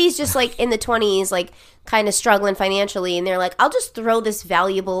like. Nobody's just like in the 20s, like kind of struggling financially, and they're like, I'll just throw this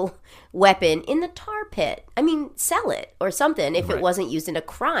valuable weapon in the tar pit. I mean, sell it or something if it wasn't used in a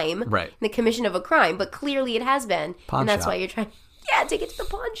crime, right? In the commission of a crime, but clearly it has been. Pawn and that's shop. why you're trying, take it to the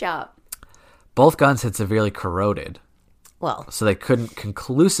pawn shop. Both guns had severely corroded. Well, so they couldn't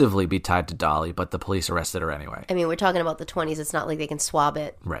conclusively be tied to Dolly, but the police arrested her anyway. I mean, we're talking about the 20s. It's not like they can swab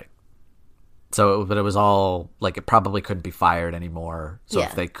it. Right. So, but it was all, like, it probably couldn't be fired anymore. So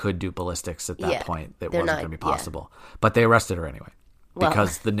if they could do ballistics at that point, it wasn't going to be possible. But they arrested her anyway.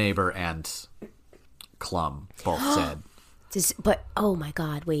 Because the neighbor and Clum both said. But, oh my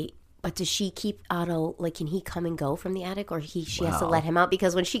God, wait. But does she keep Otto, like, can he come and go from the attic? Or she has to let him out?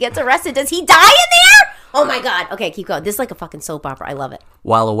 Because when she gets arrested, does he die in there? Oh my God. Okay, keep going. This is like a fucking soap opera. I love it.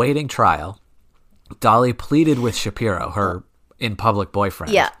 While awaiting trial, Dolly pleaded with Shapiro, her in-public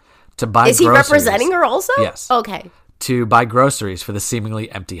boyfriend. Yeah. To buy Is he groceries. representing her also? Yes. Okay. To buy groceries for the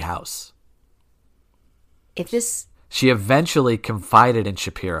seemingly empty house. She eventually confided in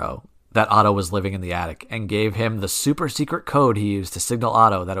Shapiro that Otto was living in the attic and gave him the super secret code he used to signal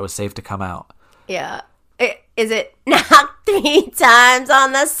Otto that it was safe to come out. Yeah. Is it knock 3 times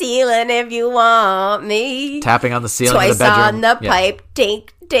on the ceiling if you want me? Tapping on the ceiling Twice of the bedroom. on the pipe,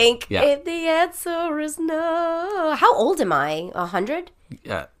 dink, dink. Yeah. If the answer is no. How old am I? 100?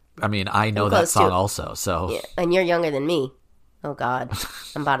 Yeah. I mean, I know that song also, so... Yeah. And you're younger than me. Oh, God.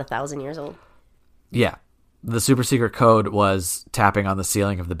 I'm about 1,000 years old. Yeah. The super secret code was tapping on the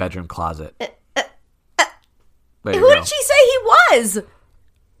ceiling of the bedroom closet. Who did she say he was?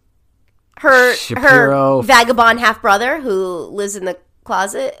 Her vagabond half-brother who lives in the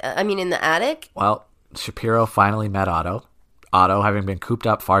closet? In the attic? Well, Shapiro finally met Otto. Otto, having been cooped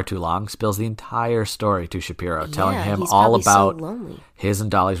up far too long, spills the entire story to Shapiro, telling him all about his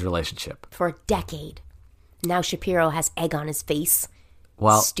and Dolly's relationship. For a decade. Now Shapiro has egg on his face.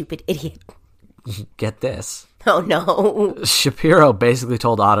 Well, stupid idiot. Get this. Oh, no. Shapiro basically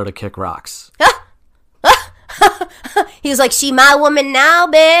told Otto to kick rocks. He was like, she my woman now,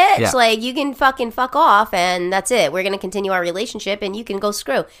 bitch. Yeah. Like, you can fucking fuck off, and that's it. We're going to continue our relationship, and you can go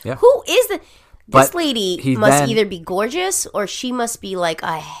screw. Yeah. Who is the... This But lady must either be gorgeous or she must be like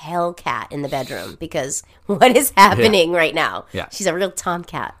a hellcat in the bedroom, because what is happening right now? Yeah. She's a real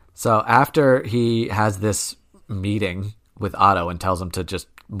tomcat. So after he has this meeting with Otto and tells him to just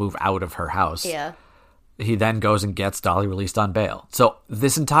move out of her house, he then goes and gets Dolly released on bail. So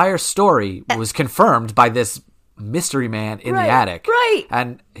this entire story was confirmed by this mystery man in the attic. Right.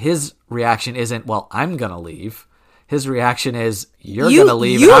 And his reaction isn't, well, I'm going to leave. His reaction is, you're going to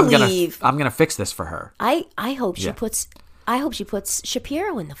leave, and I'm going to fix this for her. I hope she puts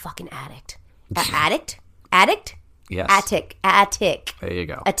Shapiro in the fucking attic. Addict? Yes. Attic. There you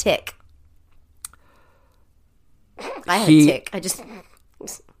go. A tick. I had a tick. I just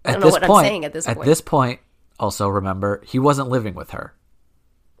I don't know what I'm saying at this point. At this point, also remember, he wasn't living with her.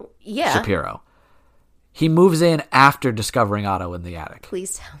 Yeah. Shapiro. He moves in after discovering Otto in the attic.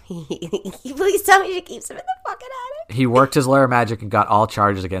 Please tell me. Please tell me she keeps him in the fucking attic. He worked his lair of magic and got all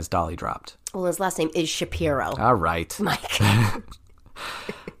charges against Dolly dropped. Well, his last name is Shapiro. All right. Mike.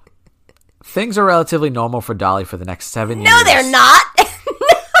 Things are relatively normal for Dolly for the next 7 years. No, they're not.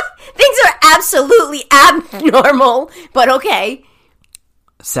 Things are absolutely abnormal, but okay.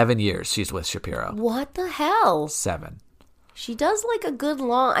 7 years she's with Shapiro. What the hell? 7. She does like a good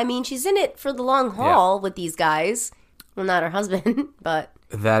long... I mean, she's in it for the long haul with these guys. Well, not her husband, but...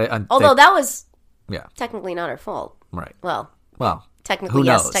 Although that was technically not her fault. Right. Well, technically who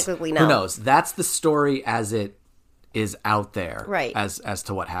yes, knows? technically no. Who knows? That's the story as it is out there. Right. As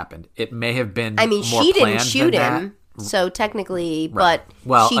to what happened. It may have been she didn't shoot him, so technically, but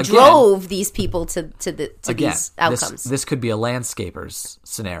she drove these people to these outcomes. This could be a landscaper's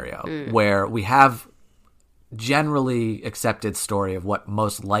scenario where we have generally accepted story of what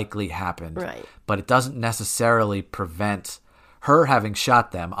most likely happened, right? But it doesn't necessarily prevent her having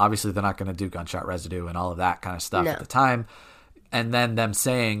shot them. Obviously, they're not going to do gunshot residue and all of that kind of stuff at the time. And then them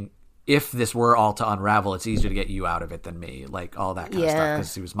saying, if this were all to unravel, it's easier to get you out of it than me, like all that kind of stuff,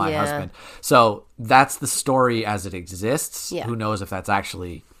 because he was my husband. So that's the story as it exists. Who knows if that's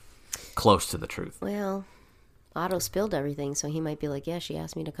actually close to the truth? Well, Otto spilled everything, so he might be like, yeah, she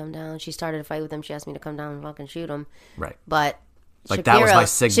asked me to come down. She started a fight with him. She asked me to come down and fucking shoot him. Right. But like that was my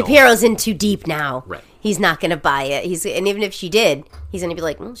signal. Shapiro's in too deep now. Right. He's not going to buy it. And even if she did, he's going to be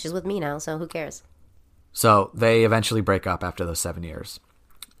like, she's with me now, so who cares? So they eventually break up after those 7 years.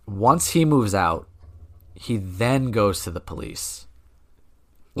 Once he moves out, he then goes to the police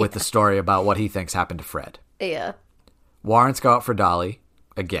with the story about what he thinks happened to Fred. Yeah. Warrants go out for Dolly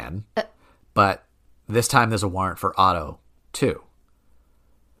again, but this time there's a warrant for Otto, too.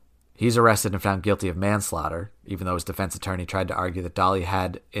 He's arrested and found guilty of manslaughter, even though his defense attorney tried to argue that Dolly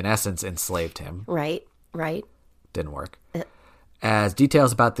had, in essence, enslaved him. Right. Didn't work. As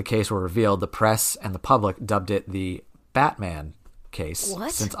details about the case were revealed, the press and the public dubbed it the Batman case.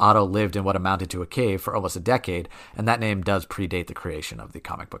 What? Since Otto lived in what amounted to a cave for almost a decade, and that name does predate the creation of the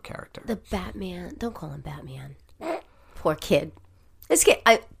comic book character. The Batman. Don't call him Batman. Poor kid. This kid,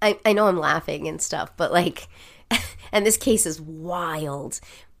 I know I'm laughing and stuff, but like, and this case is wild,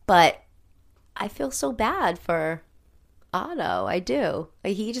 but I feel so bad for Otto. I do.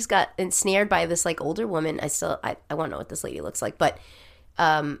 Like, he just got ensnared by this like older woman. I want to know what this lady looks like, but,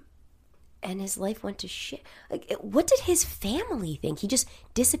 and his life went to shit. Like, what did his family think? He just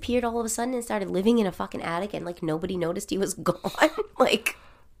disappeared all of a sudden and started living in a fucking attic, and like nobody noticed he was gone. Like,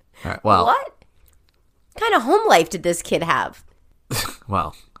 all right, well, what kind of home life did this kid have?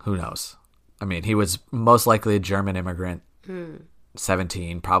 Well, who knows? I mean, he was most likely a German immigrant.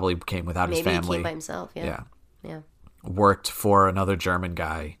 17, probably came without his family. Maybe he came by himself. Yeah. Worked for another German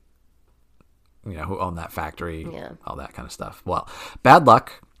guy, who owned that factory. Yeah. All that kind of stuff. Well, bad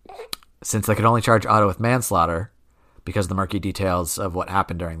luck. Since they could only charge Otto with manslaughter because of the murky details of what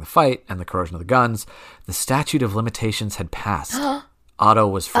happened during the fight and the corrosion of the guns, the statute of limitations had passed. Otto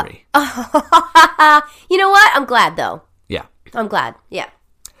was free. You know what? I'm glad, though. Yeah. I'm glad. Yeah.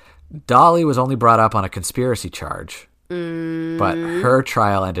 Dolly was only brought up on a conspiracy charge, but her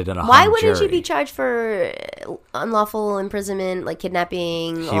trial ended in a hung Why wouldn't jury. she be charged for unlawful imprisonment, like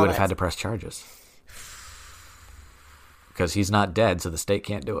kidnapping? He would have had to press charges. Because he's not dead, so the state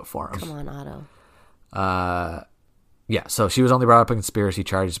can't do it for him. Come on, Otto. Yeah, so she was only brought up on conspiracy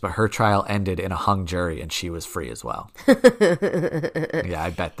charges, but her trial ended in a hung jury, and she was free as well. Yeah,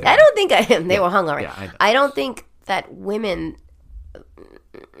 I bet they I don't think they were hung already. Yeah, I don't think that women...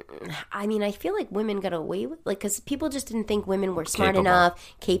 I mean, I feel like women got away with, like, because people just didn't think women were smart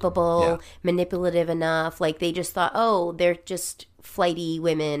enough, capable, manipulative enough. Like, they just thought, oh, they're just flighty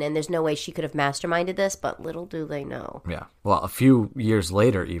women, and there's no way she could have masterminded this. But little do they know. Yeah. Well, a few years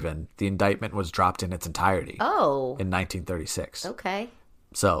later, even, the indictment was dropped in its entirety. Oh. In 1936. Okay.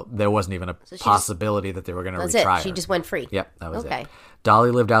 So there wasn't even a possibility that they were going to retry her. She just went free. Yep, that was it.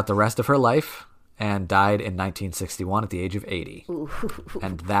 Dolly lived out the rest of her life and died in 1961 at the age of 80. Ooh.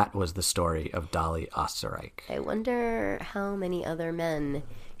 And that was the story of Dolly Oesterreich. I wonder how many other men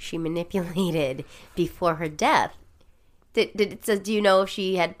she manipulated before her death. Do you know if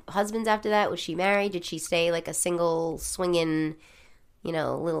she had husbands after that? Was she married? Did she stay like a single swinging,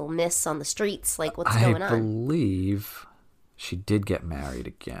 little miss on the streets? Like, what's going on? I believe she did get married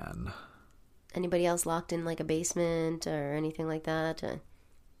again. Anybody else locked in like a basement or anything like that?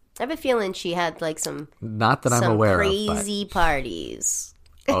 I have a feeling she had like some not that I'm aware crazy of, parties.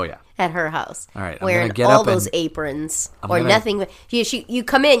 Oh, yeah. At her house. All right. I'm wearing gonna get all up those and- aprons. I'm Or gonna- nothing. You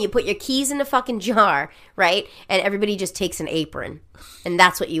come in, you put your keys in a fucking jar, right? And everybody just takes an apron. And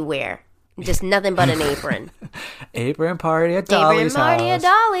that's what you wear. Just nothing but an apron. Apron party at Dolly's Apron party house. at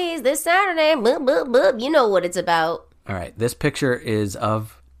Dolly's this Saturday. Boop, boop, boop. You know what it's about. All right. This picture is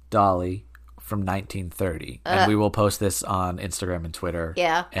of Dolly from 1930. And we will post this on Instagram and Twitter.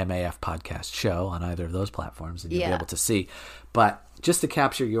 Yeah. MAF Podcast Show on either of those platforms. And you'll be Yeah. able to see. But just to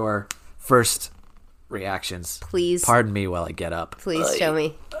capture your first reactions. Please. Pardon me while I get up. Please show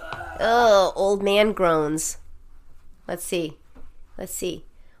me. Oh, old man groans. Let's see.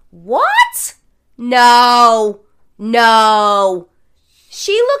 What? No.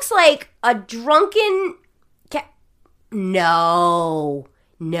 She looks like a drunken No,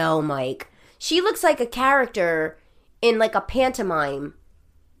 Mike. She looks like a character in like a pantomime.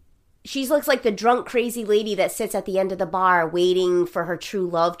 She looks like the drunk, crazy lady that sits at the end of the bar waiting for her true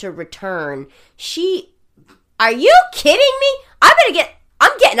love to return. Are you kidding me? I'm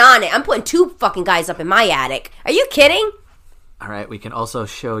getting on it. I'm putting 2 fucking guys up in my attic. Are you kidding? All right. We can also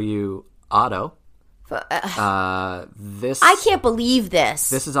show you Otto. This I can't believe this.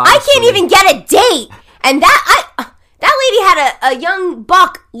 This is I obviously- can't even get a date. And that lady had a young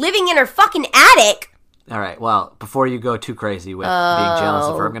buck living in her fucking attic. All right. Well, before you go too crazy with being jealous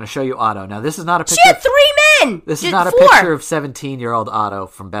of her, I'm going to show you Otto. Now, this is not a picture. She had 3 men. This is Just not a 4. picture of 17-year-old Otto,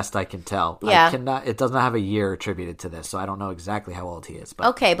 from best I can tell. Yeah. It does not have a year attributed to this, so I don't know exactly how old he is. But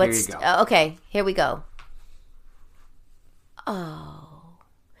Okay, but here you go. okay, here we go. Oh,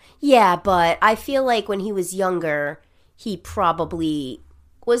 yeah, but I feel like when he was younger, he probably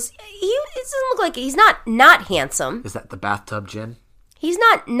was. It doesn't look like he's not handsome. Is that the bathtub gin? He's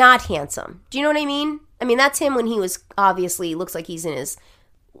not handsome. Do you know what I mean? I mean, that's him when he was obviously looks like he's in his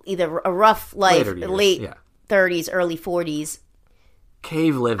either a rough life, Later years, late yeah. 30s, early 40s.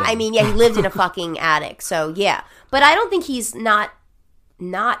 Cave living. I mean, yeah, he lived in a fucking attic, so yeah. But I don't think he's not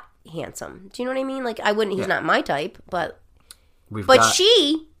handsome. Do you know what I mean? Like, I wouldn't. He's not my type, but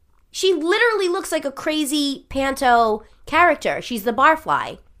she literally looks like a crazy panto character. She's the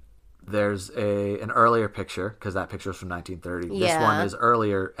barfly. There's an earlier picture, because that picture is from 1930. This Yeah. one is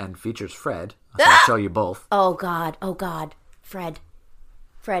earlier and features Fred. So I'll show you both. Oh God, Fred.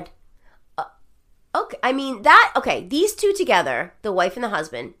 Okay, I mean these 2 together, the wife and the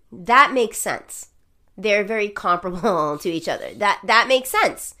husband, that makes sense. They're very comparable to each other. That makes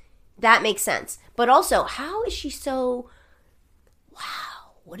sense. But also, how is she so?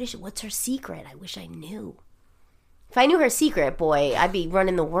 Wow, what's her secret? I wish I knew. If I knew her secret, boy, I'd be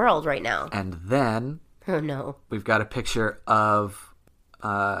running the world right now. And then Oh no, we've got a picture of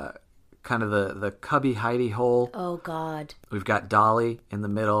kind of the cubby hidey hole. oh God. We've got Dolly in the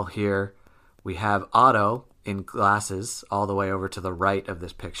middle here. We have Otto in glasses all the way over to the right of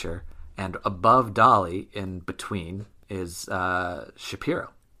this picture. And above Dolly, in between, is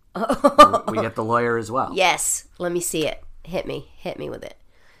Shapiro. We get the lawyer as well. Yes, let me see it. Hit me with it.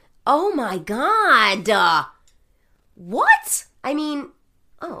 Oh my God. What? I mean,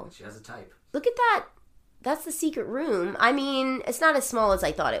 oh, She has a type. look at that. That's the secret room. I mean, it's not as small as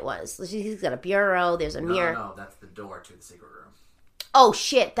I thought it was. She's got a bureau. There's a mirror. No, that's the door to the secret room. Oh,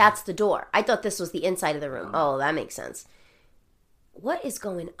 shit. That's the door. I thought this was the inside of the room. Oh, that makes sense. What is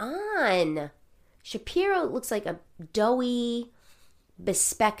going on? Shapiro looks like a doughy,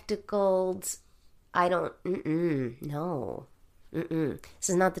 bespectacled. No. This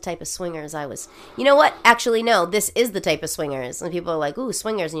is not the type of swingers I was. You know what? Actually, no. This is the type of swingers. And people are like, ooh,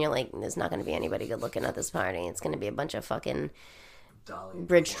 swingers. And you're like, there's not going to be anybody good looking at this party. It's going to be a bunch of fucking Dolly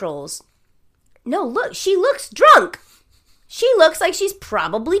bridge trolls. No, look. She looks drunk. She looks like she's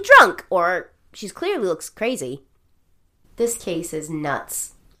probably drunk. Or she's clearly looks crazy. This case is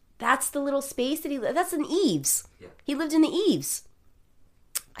nuts. That's the little space that that's in eaves. Yeah. He lived in the eaves.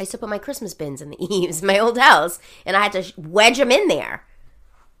 I used to put my Christmas bins in the eaves in my old house, and I had to wedge them in there.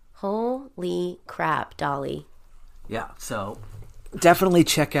 Holy crap, Dolly. Yeah, so definitely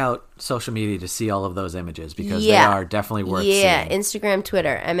check out social media to see all of those images, because Yeah. they are definitely worth Yeah, seeing. Instagram,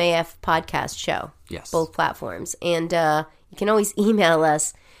 Twitter, MAF Podcast Show. Yes. Both platforms. And you can always email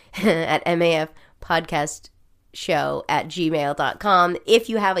us at mafpodcastshow@gmail.com if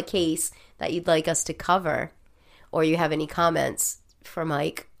you have a case that you'd like us to cover, or you have any comments for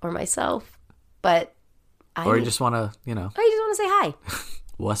Mike or myself. But Or you just want to, I just want to say hi.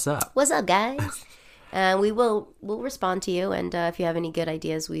 what's up? What's up, guys? We'll respond to you, and if you have any good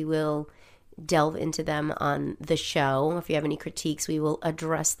ideas, we will delve into them on the show. If you have any critiques, we will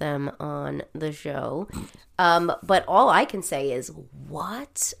address them on the show. But all I can say is,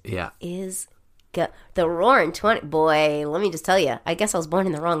 what Yeah. is The Roaring 20s. Boy, let me just tell you. I guess I was born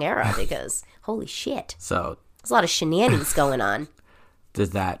in the wrong era because, holy shit. So there's a lot of shenanigans going on.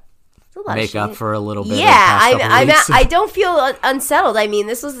 Does that make up for a little bit? Yeah, I don't feel unsettled. I mean,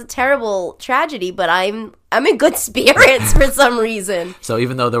 this was a terrible tragedy, but I'm in good spirits for some reason. So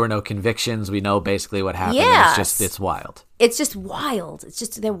even though there were no convictions, we know basically what happened. Yes. It's wild. It's just wild. It's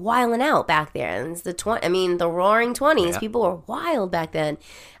just they're wilding out back there. And it's the Roaring 20s. Yeah. People were wild back then.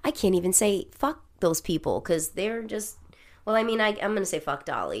 I can't even say fuck those people because they're just. Well, I mean, I'm going to say fuck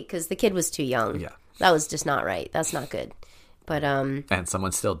Dolly because the kid was too young. Yeah, that was just not right. That's not good. But and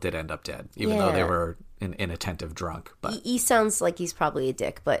someone still did end up dead, even though they were an inattentive drunk. But he sounds like he's probably a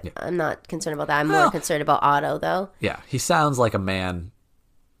dick, but I'm not concerned about that. I'm more concerned about Otto, though. Yeah, he sounds like a man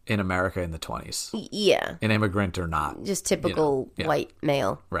in America in the 20s. Yeah, an immigrant or not, just typical white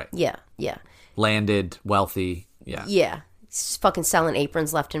male. Right. Yeah, yeah. Landed, wealthy. Yeah, yeah. Just fucking selling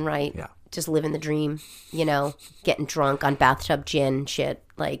aprons left and right. Yeah, just living the dream. Getting drunk on bathtub gin, shit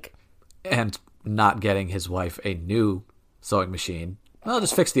like, and not getting his wife a new sewing machine. I'll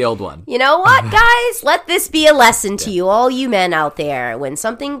just fix the old one. You know what, guys? Let this be a lesson to you, all you men out there. When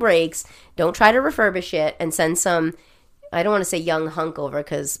something breaks, don't try to refurbish it and send some, I don't want to say young hunk over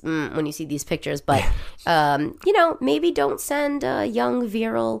because when you see these pictures, but, maybe don't send a young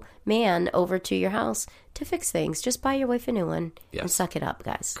virile man over to your house to fix things. Just buy your wife a new one and suck it up,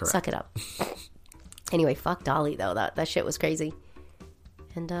 guys. Correct. Suck it up. Anyway, fuck Dolly, though. That shit was crazy.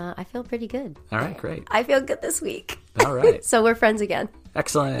 And I feel pretty good. All right, great. I feel good this week. All right. So we're friends again.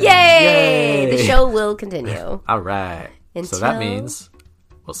 Excellent. Yay! The show will continue. All right. So that means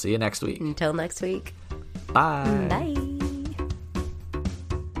we'll see you next week. Until next week. Bye. Bye.